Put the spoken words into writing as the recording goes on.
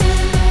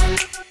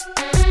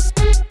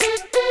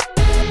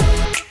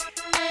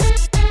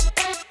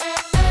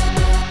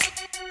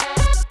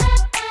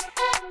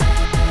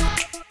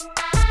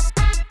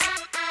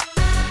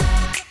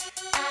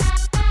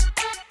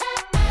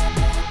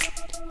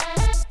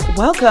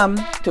Welcome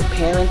to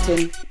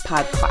Parenting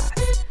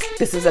Podcast.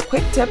 This is a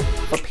quick tip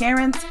for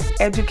parents,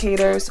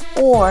 educators,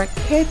 or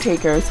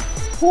caretakers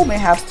who may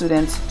have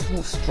students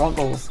who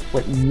struggles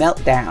with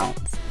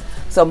meltdowns.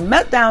 So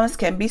meltdowns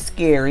can be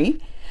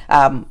scary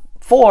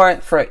for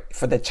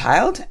the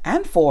child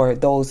and for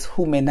those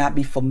who may not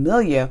be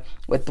familiar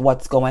with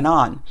what's going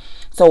on.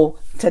 So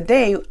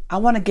today I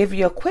want to give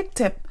you a quick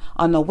tip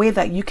on the way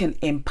that you can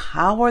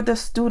empower the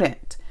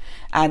student.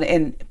 And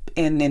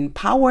in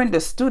empowering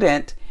the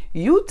student,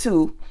 you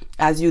too,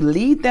 as you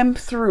lead them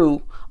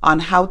through on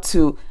how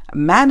to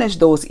manage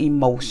those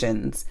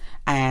emotions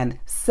and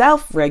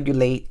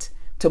self-regulate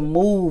to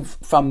move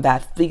from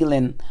that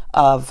feeling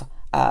of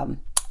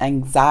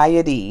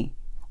anxiety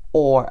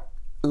or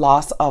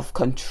loss of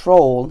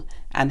control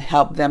and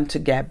help them to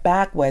get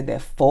back where they're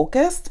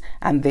focused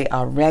and they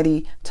are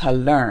ready to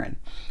learn.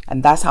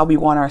 And that's how we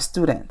want our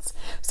students.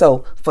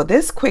 So for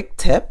this quick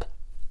tip,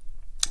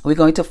 we're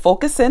going to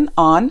focus in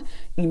on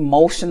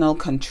emotional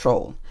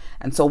control.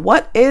 And so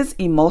what is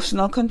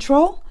emotional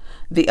control?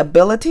 The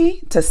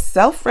ability to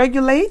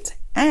self-regulate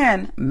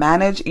and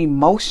manage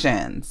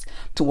emotions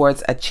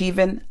towards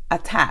achieving a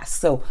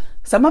task. So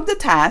some of the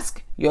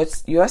tasks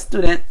your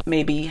student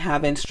may be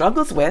having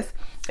struggles with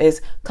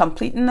is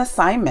completing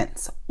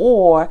assignments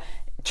or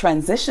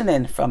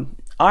transitioning from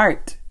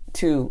art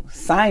to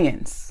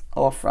science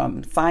or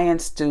from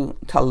science to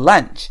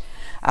lunch.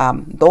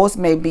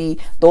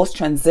 Those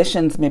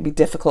transitions may be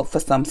difficult for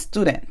some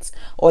students,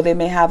 or they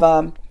may have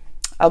a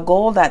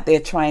goal that they're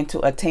trying to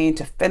attain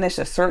to finish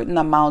a certain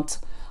amount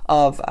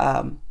of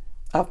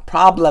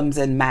problems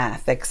in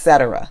math,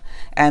 etc.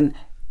 And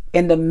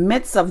in the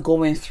midst of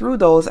going through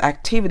those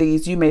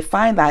activities, you may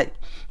find that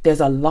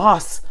there's a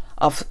loss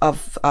of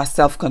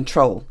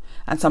self-control,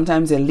 and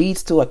sometimes it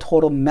leads to a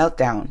total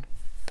meltdown.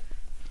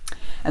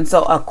 And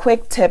so a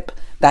quick tip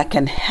that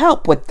can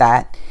help with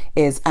that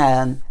is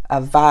a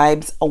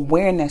vibes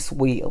awareness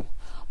wheel.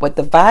 With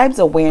the vibes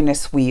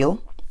awareness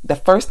wheel, the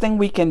first thing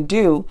we can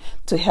do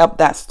to help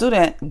that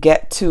student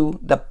get to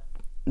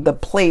the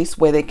place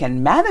where they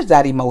can manage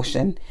that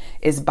emotion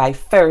is by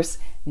first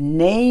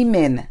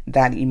naming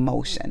that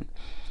emotion.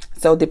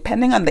 So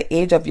depending on the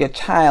age of your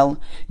child,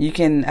 you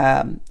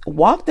can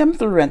walk them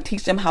through and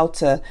teach them how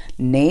to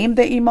name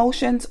the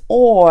emotions,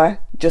 or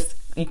just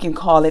you can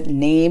call it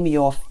name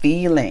your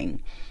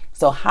feeling.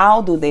 So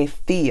how do they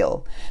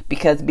feel?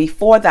 Because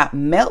before that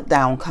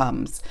meltdown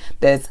comes,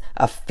 there's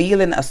a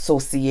feeling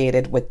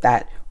associated with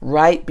that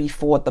right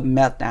before the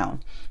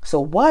meltdown. So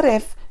what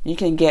if you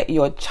can get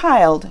your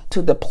child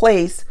to the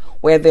place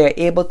where they're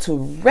able to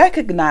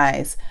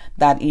recognize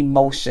that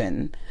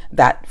emotion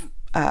that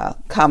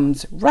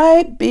comes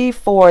right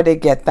before they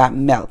get that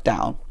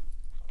meltdown?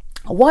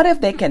 What if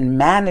they can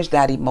manage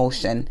that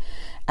emotion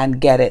and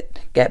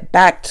get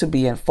back to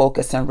being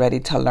focused and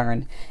ready to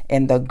learn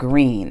in the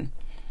green?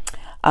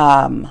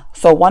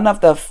 So one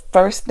of the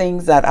first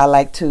things that I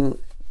like to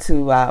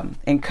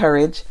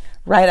encourage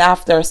right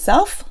after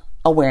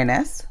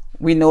self-awareness,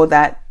 we know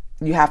that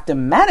you have to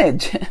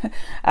manage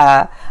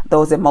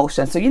those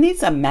emotions. So you need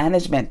some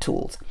management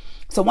tools.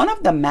 So one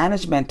of the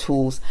management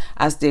tools,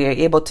 as they're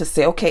able to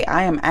say, okay,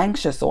 I am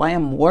anxious, or I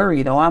am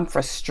worried, or I'm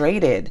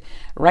frustrated,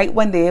 right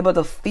when they're able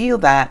to feel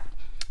that,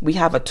 we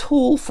have a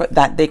tool for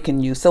that they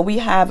can use. So we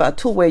have a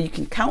tool where you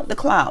can count the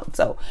clouds.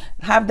 So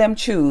have them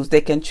choose. They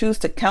can choose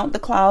to count the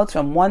clouds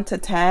from 1 to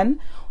 10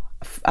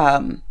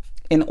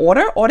 in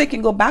order, or they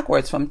can go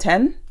backwards from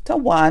 10 to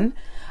 1.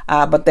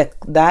 But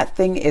that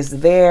thing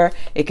is there.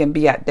 It can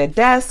be at their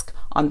desk,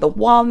 on the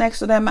wall next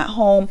to them at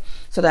home,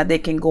 so that they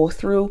can go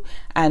through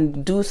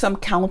and do some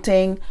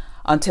counting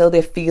until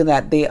they feel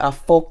that they are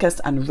focused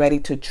and ready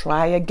to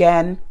try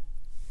again,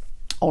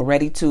 or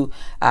ready to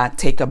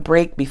take a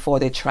break before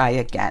they try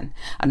again.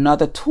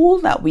 Another tool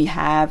that we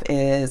have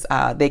is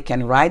they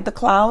can ride the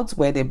clouds,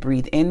 where they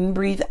breathe in,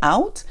 breathe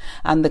out,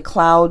 and the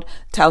cloud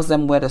tells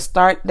them where to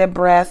start their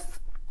breath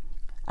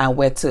and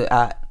where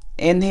to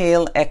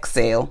inhale,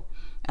 exhale,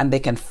 and they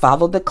can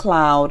follow the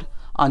cloud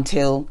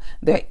until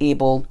they're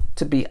able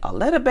to be a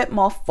little bit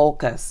more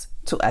focused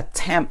to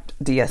attempt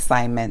the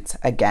assignment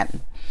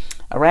again.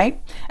 All right.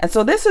 And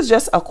so this is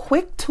just a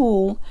quick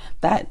tool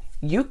that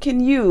you can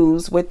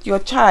use with your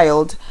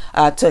child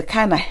to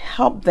kind of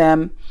help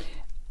them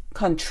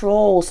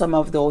control some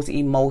of those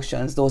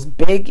emotions, those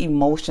big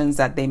emotions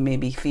that they may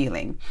be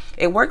feeling.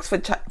 It works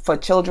for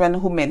children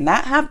who may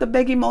not have the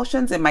big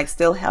emotions. It might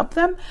still help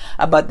them,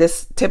 but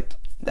this tip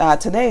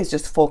today is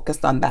just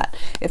focused on that.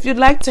 If you'd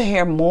like to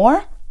hear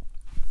more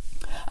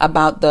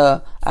about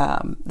the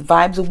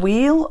Vibes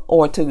Wheel,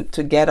 or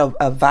to get a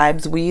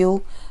Vibes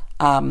Wheel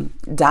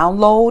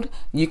download,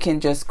 you can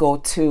just go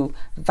to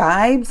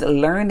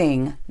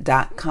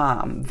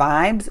vibeslearning.com.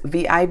 Vibes,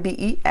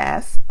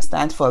 VIBES,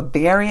 stands for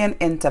Variant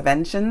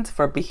Interventions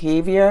for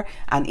Behavior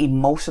and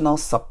Emotional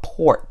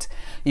Support.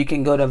 You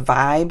can go to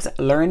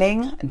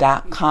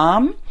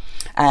vibeslearning.com,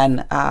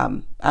 and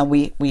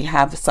we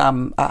have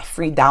some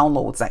free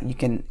downloads that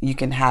you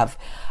can have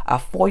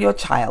for your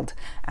child.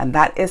 And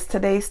that is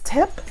today's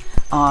tip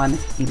on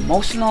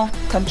emotional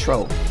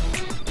control.